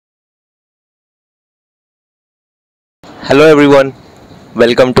Hello everyone,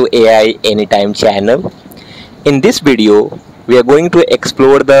 welcome to AI Anytime channel. In this video, we are going to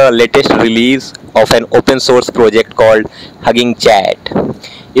explore the latest release of an open source project called HuggingChat.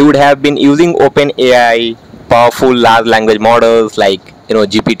 You would have been using OpenAI powerful large language models like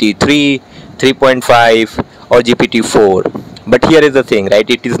GPT-3, 3.5 or GPT-4. But here is the thing, right?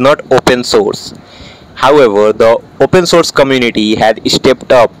 It is not open source. However, the open source community has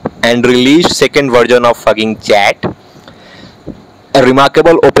stepped up and released second version of HuggingChat, a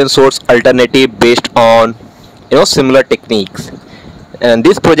remarkable open source alternative based on similar techniques. And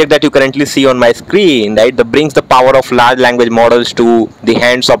this project that you currently see on my screen, right, that brings the power of large language models to the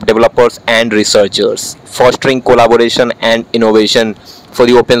hands of developers and researchers, fostering collaboration and innovation for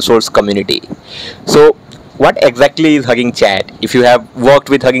the open source community. So what exactly is HuggingChat? If you have worked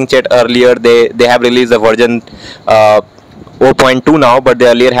with HuggingChat earlier, they have released a version 0.2 now, but they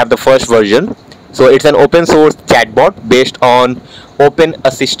earlier have the first version. So it's an open source chatbot based on open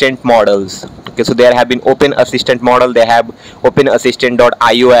assistant models. Okay, so there have been open assistant model, they have open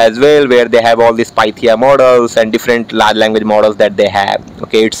assistant.io as well, where they have all these Pythia models and different large language models that they have.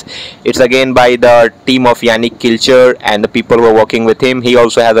 Okay, it's again by the team of Yannick Kilcher and the people who are working with him. He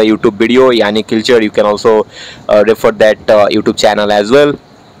also has a YouTube video, Yannick Kilcher. You can also refer that YouTube channel as well.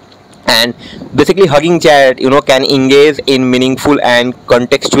 And basically HuggingChat can engage in meaningful and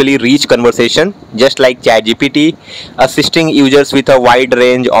contextually rich conversation just like ChatGPT, assisting users with a wide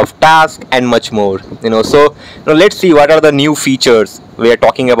range of tasks and much more. So let's see what are the new features we are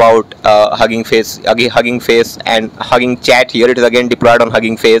talking about. Hugging Face and HuggingChat. Here it is again deployed on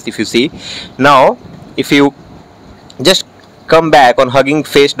Hugging Face. If you see now, if you just come back on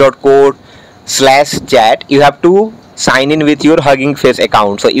huggingface.co/chat, you have to sign in with your Hugging Face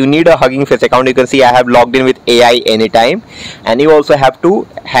account. So you need a Hugging Face account. You can see I have logged in with AI Anytime, and you also have to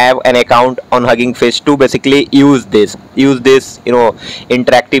have an account on Hugging Face to basically use this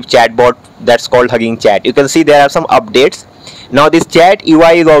interactive chatbot that's called HuggingChat. You can see there are some updates. Now this chat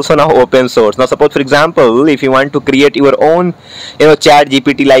UI is also now open source. Now suppose, for example, if you want to create your own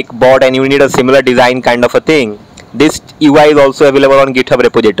ChatGPT like bot and you need a similar design kind of a thing, this UI is also available on GitHub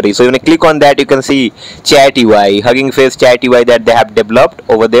repository. So when you click on that, you can see Chat UI, Hugging Face Chat UI that they have developed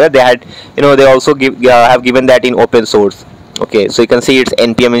over there. They had, they also have given that in open source. Okay, so you can see it's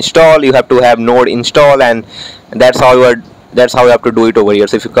npm install. You have to have node install, and that's how you have to do it over here.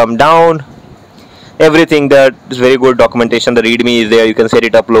 So if you come down, everything, that is very good documentation. The readme is there. You can set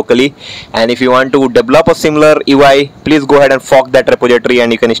it up locally, and if you want to develop a similar UI, please go ahead and fork that repository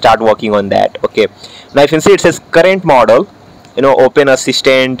and you can start working on that. Okay, now if you see, it says current model, open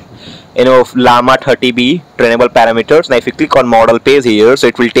assistant, llama 30b trainable parameters. Now if you click on model page here, so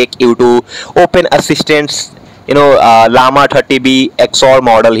it will take you to open assistant's llama 30b XOR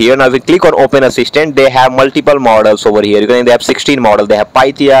model here. Now if you click on open assistant, they have multiple models over here. They have 16 models. They have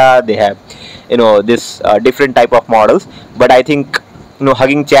Pythia, they have this different type of models, but I think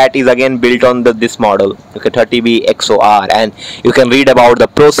HuggingChat is again built on this model, okay, 30b XOR, and you can read about the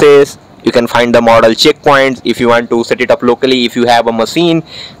process. You can find the model checkpoints. If you want to set it up locally, if you have a machine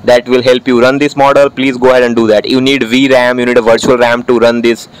that will help you run this model, please go ahead and do that. You need VRAM, you need a virtual RAM to run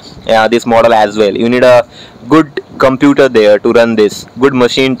this model as well. You need a good computer there to run this, good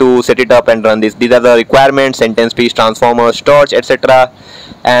machine to set it up and run this. These are the requirements: sentence piece, transformers, torch, etc.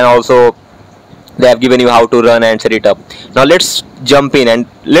 And also they have given you how to run and set it up. Now let's jump in and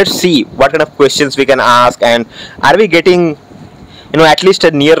let's see what kind of questions we can ask, and are we getting at least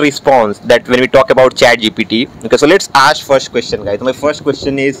a near response that when we talk about ChatGPT. Okay, so let's ask first question, guys. My first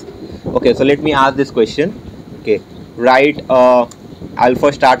question is, okay, so let me ask this question. Okay, write I'll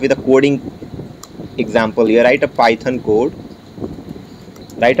first start with a coding example here. Write a Python code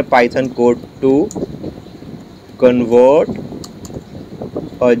to convert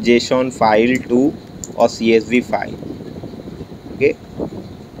a JSON file to a CSV file. Okay,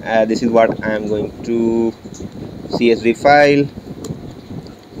 this is what I am going to CSV file.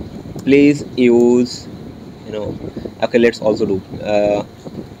 Please use okay, let's also do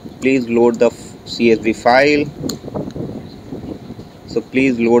please load the CSV file. So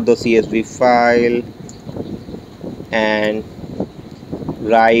please load the CSV file and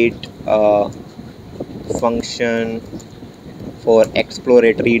write a function for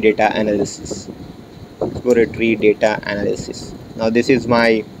exploratory data analysis. Now this is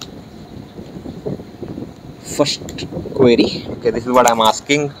my first query. Okay, this is what I'm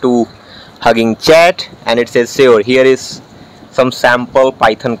asking to HuggingChat, and it says sure, here is some sample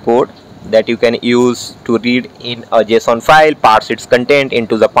Python code that you can use to read in a JSON file, parse its content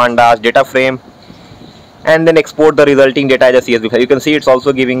into the pandas data frame, and then export the resulting data as a CSV file. You can see it's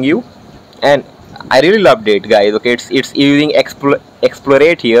also giving you, and I really loved it, guys. Okay, it's using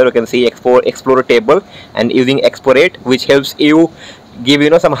explorate here. You can see explore table and using explorate, which helps you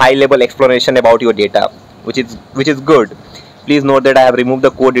give some high level explanation about your data, which is good. Please note that I have removed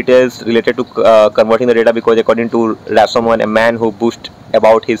the code details related to converting the data, because according to Rashomon, a man who boasts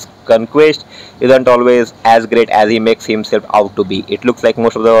about his conquest isn't always as great as he makes himself out to be. It looks like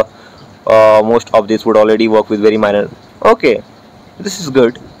most of this would already work with very minor. Okay, this is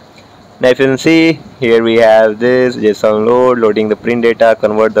good. Now if you can see here, we have this JSON loading the print data,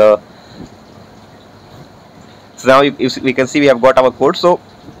 convert the. So now if we can see, we have got our code. So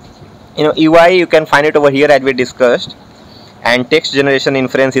UI, you can find it over here as we discussed. And text generation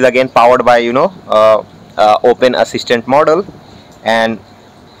inference is again powered by open assistant model. And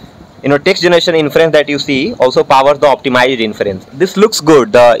text generation inference that you see also powers the optimized inference. This looks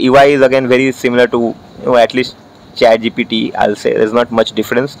good. The UI is again very similar to at least ChatGPT. I'll say there's not much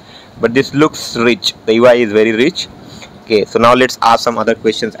difference, but this looks rich. The UI is very rich. Okay, so now let's ask some other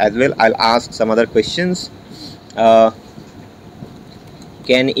questions as well. I'll ask some other questions. Can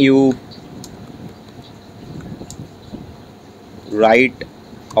you write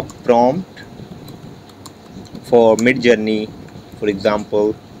a prompt for Midjourney, for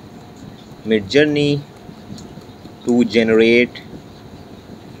example, Midjourney to generate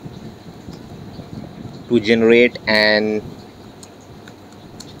an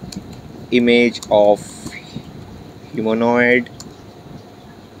image of humanoid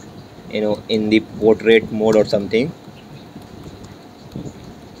in the portrait mode or something.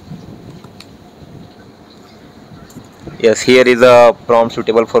 Yes, here is a prompt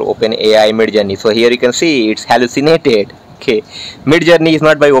suitable for OpenAI Midjourney. So here you can see it's hallucinated. Okay, Midjourney is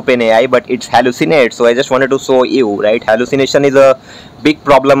not by OpenAI, but it's hallucinate. So I just wanted to show you, right? Hallucination is a big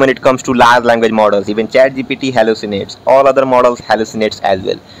problem when it comes to large language models. Even ChatGPT hallucinates. All other models hallucinates as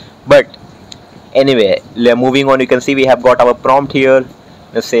well. But anyway, moving on, you can see we have got our prompt here.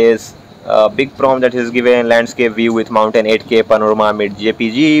 It says big prompt that is given: landscape view with mountain 8K panorama mid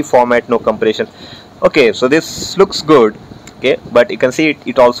JPG format, no compression. Okay, so this looks good. Okay, but you can see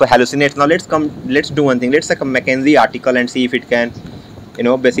it also hallucinates. Now let's do one thing. Let's take a McKinsey article and see if it can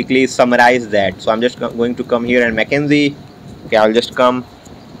basically summarize that. So I'm just going to come here and McKinsey. Okay, I'll just come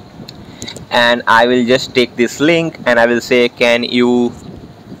and I will just take this link and I will say, can you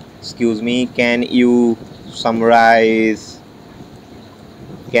summarize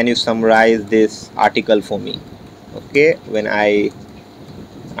this article for me? Okay, when I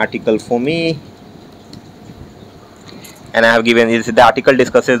article for me, and I have given this. The article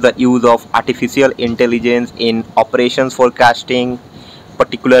discusses the use of artificial intelligence in operations forecasting,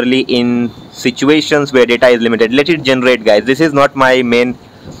 particularly in situations where data is limited. Let it generate, guys. This is not my main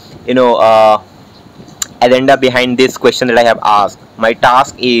agenda behind this question that I have asked. My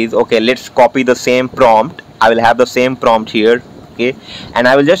task is, okay, let's copy the same prompt. I will have the same prompt here, okay, and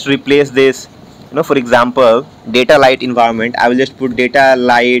I will just replace this, for example, data light environment. I will just put data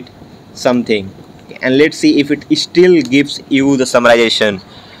light something, and let's see if it still gives you the summarization.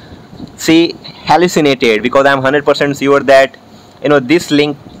 See, hallucinated, because I'm 100% sure that this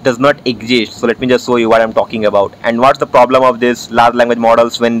link does not exist. So let me just show you what I'm talking about and what's the problem of this large language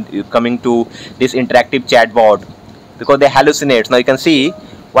models when coming to this interactive chatbot, because they hallucinate. Now you can see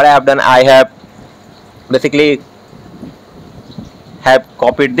what I have done. I have basically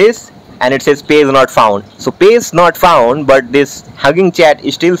copied this and it says page not found. So page not found, but this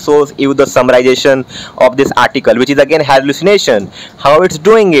HuggingChat still shows you the summarization of this article, which is again hallucination. How it's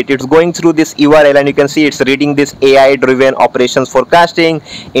doing it? It's going through this URL and you can see it's reading this AI driven operations forecasting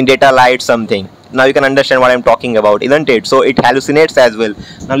in data light something. Now you can understand what I'm talking about, isn't it? So it hallucinates as well.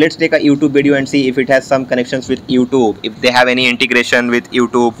 Now let's take a YouTube video and see if it has some connections with YouTube, if they have any integration with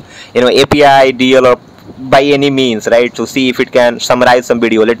YouTube, API deal or by any means, right? To see if it can summarize some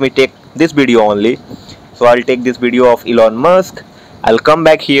video. Let me take this video only. So I'll take this video of Elon Musk. I'll come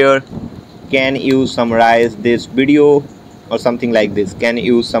back here. Can you summarize this video or something like this? Can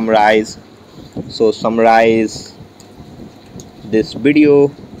you summarize? So summarize this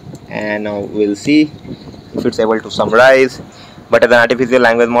video, and now we'll see if it's able to summarize. But as an artificial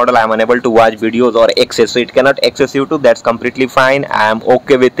language model, I am unable to watch videos or access. So it cannot access YouTube. That's completely fine. I am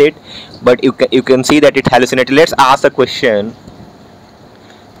okay with it. But you can see that it hallucinated. Let's ask a question.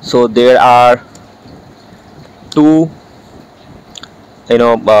 So there are two,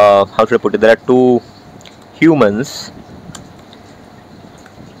 how should I put it? There are two humans,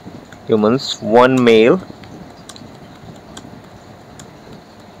 one male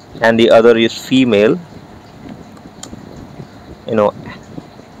and the other is female,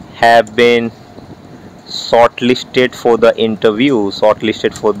 have been shortlisted for the interview,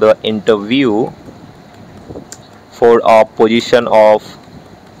 for a position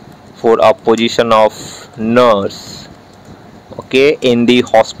of nurse, okay, in the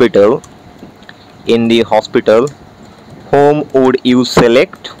hospital, whom would you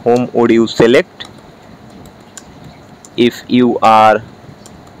select if you are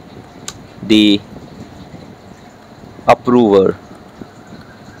the approver?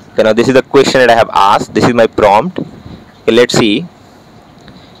 Okay, now this is the question that I have asked. This is my prompt. Okay, let's see.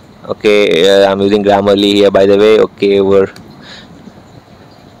 Okay, I'm using Grammarly here, by the way. Okay,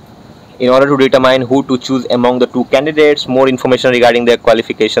 in order to determine who to choose among the two candidates, more information regarding their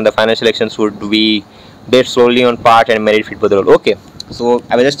qualification, the final selections would be based solely on part and merit fit for the role. Okay, so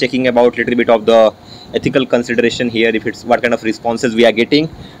I was just checking about little bit of the ethical consideration here, if it's what kind of responses we are getting.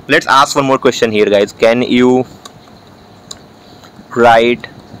 Let's ask one more question here, guys. Can you write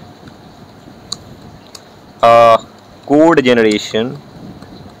a code generation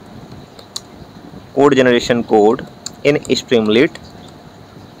code in Streamlit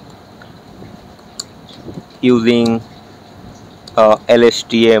using a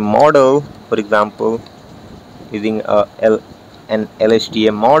LSTM model, for example, using an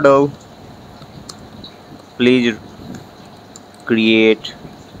LSTM model. Please create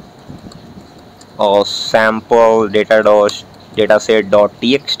a sample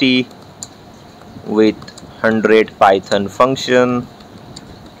dataset.txt with 100 Python function.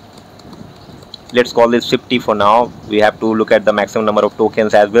 Let's call this 50 for now. We have to look at the maximum number of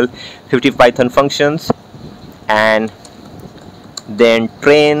tokens as well. 50 Python functions, and then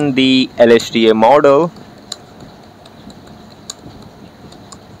train the LSTM model,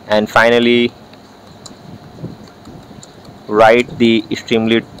 and finally write the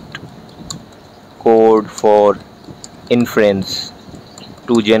Streamlit code for inference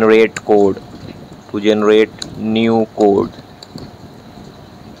to generate new code.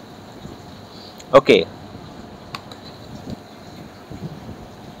 Okay,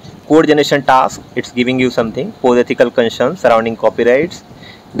 code generation task, it's giving you something, pose ethical concerns surrounding copyrights,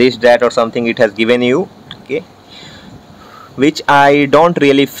 this, that, or something it has given you. Okay, which I don't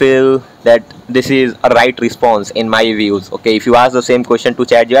really feel that this is a right response in my views. Okay, if you ask the same question to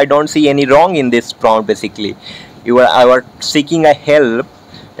ChatGPT, I don't see any wrong in this prompt. Basically, you are seeking a help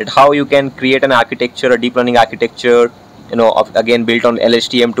that how you can create an architecture, a deep learning architecture, again built on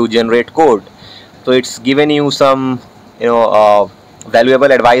LSTM to generate code. So it's given you some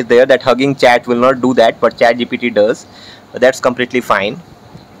valuable advice there, that HuggingChat will not do that, but ChatGPT does. But that's completely fine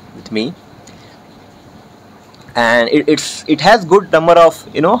with me, and it has good number of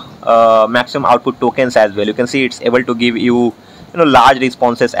maximum output tokens as well. You can see it's able to give you large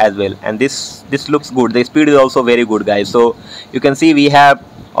responses as well, and this looks good. The speed is also very good, guys. So you can see we have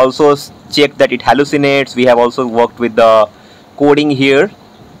also checked that it hallucinates. We have also worked with the coding here.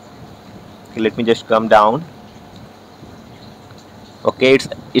 Okay, let me just come down. Okay,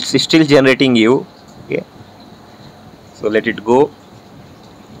 it's still generating you. Okay, so let it go.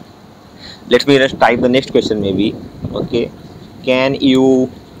 Let me just type the next question maybe. Okay, can you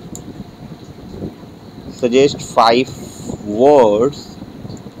suggest 5 words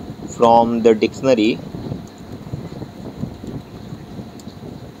from the dictionary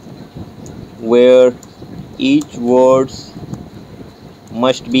where each word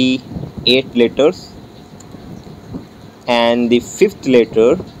must be 8 letters and the 5th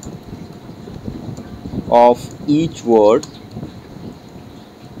letter of each word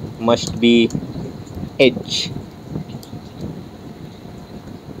must be H.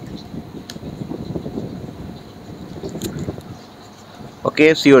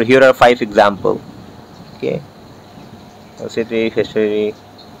 Okay, so here are 5 examples. Okay, city, history,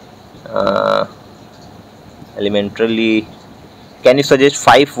 elementary. Can you suggest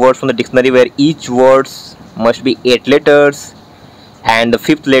 5 words from the dictionary where each words must be 8 letters and the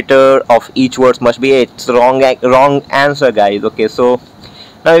 5th letter of each word must be 8? It's wrong answer, guys. Okay, so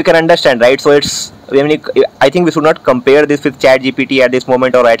now you can understand, right? So I think we should not compare this with ChatGPT at this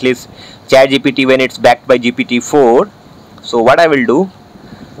moment, or at least ChatGPT when it's backed by GPT-4. So what I will do,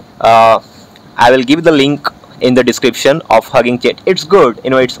 I will give the link in the description of HuggingChat. It's good,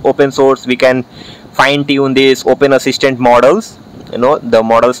 it's open source. We can fine tune these open assistant models. The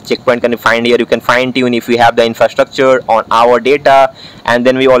models checkpoint can be find here. You can fine tune if we have the infrastructure on our data, and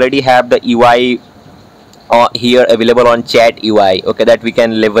then we already have the UI here available on Chat UI. Okay, that we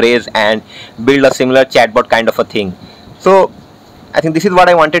can leverage and build a similar chatbot kind of a thing. So I think this is what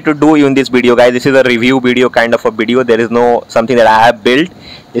I wanted to do in this video, guys. This is a review video kind of a video. There is no something that I have built.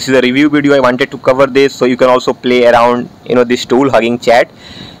 This is a review video. I wanted to cover this so you can also play around this tool HuggingChat.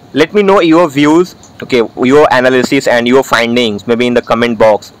 Let me know your views Okay, your analysis and your findings maybe in the comment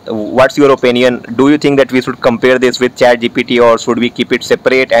box. What's your opinion? Do you think that we should compare this with ChatGPT, or should we keep it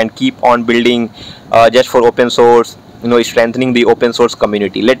separate and keep on building just for open source, strengthening the open source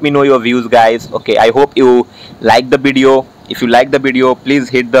community? Let me know your views, guys. Okay, I hope you like the video. If you like the video, please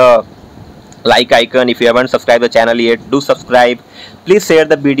hit the like icon. If you haven't subscribed the channel yet, do subscribe. Please share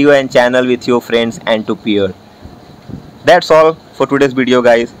the video and channel with your friends and to peer. That's all for today's video,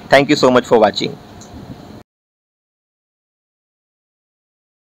 guys. Thank you so much for watching.